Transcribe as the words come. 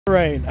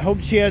Right, I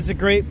hope she has a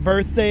great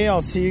birthday.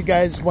 I'll see you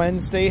guys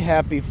Wednesday.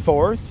 Happy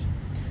 4th.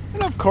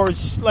 And of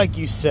course, like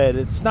you said,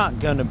 it's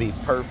not gonna be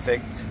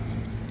perfect,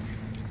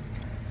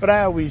 but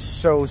I always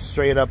show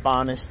straight up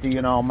honesty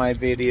in all my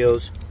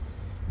videos.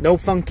 No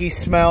funky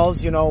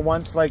smells. You know,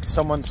 once like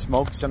someone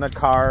smokes in a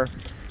car,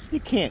 you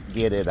can't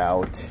get it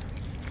out.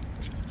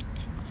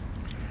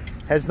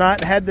 Has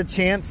not had the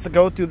chance to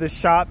go through the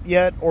shop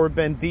yet or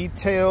been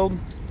detailed.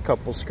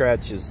 Couple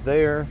scratches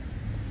there.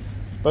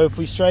 But if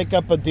we strike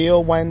up a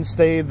deal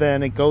Wednesday,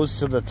 then it goes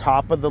to the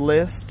top of the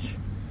list.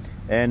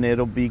 And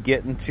it'll be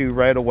getting to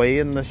right away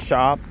in the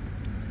shop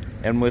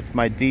and with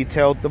my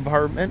detail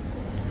department.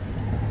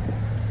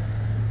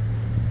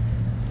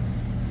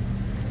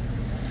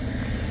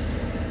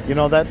 You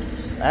know,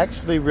 that's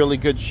actually really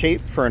good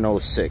shape for an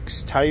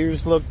 06.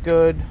 Tires look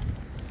good.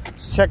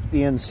 Let's check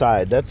the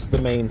inside. That's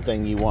the main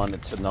thing you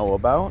wanted to know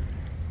about.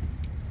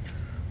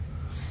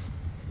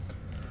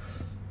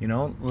 You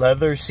know,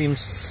 leather seems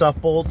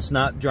supple. It's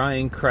not dry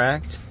and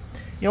cracked.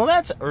 You know,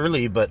 that's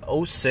early, but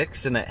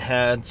 06, and it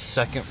had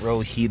second row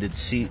heated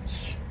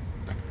seats.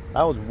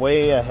 That was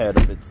way ahead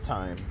of its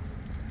time.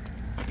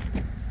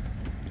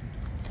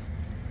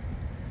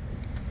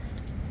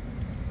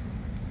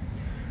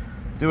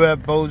 Do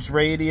have Bose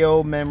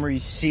radio, memory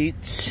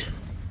seats.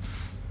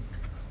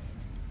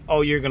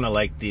 Oh, you're gonna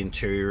like the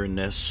interior in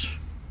this.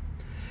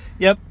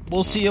 Yep,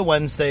 we'll see you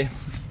Wednesday.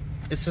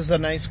 This is a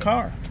nice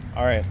car.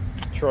 All right,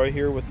 Troy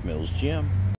here with Mills GM.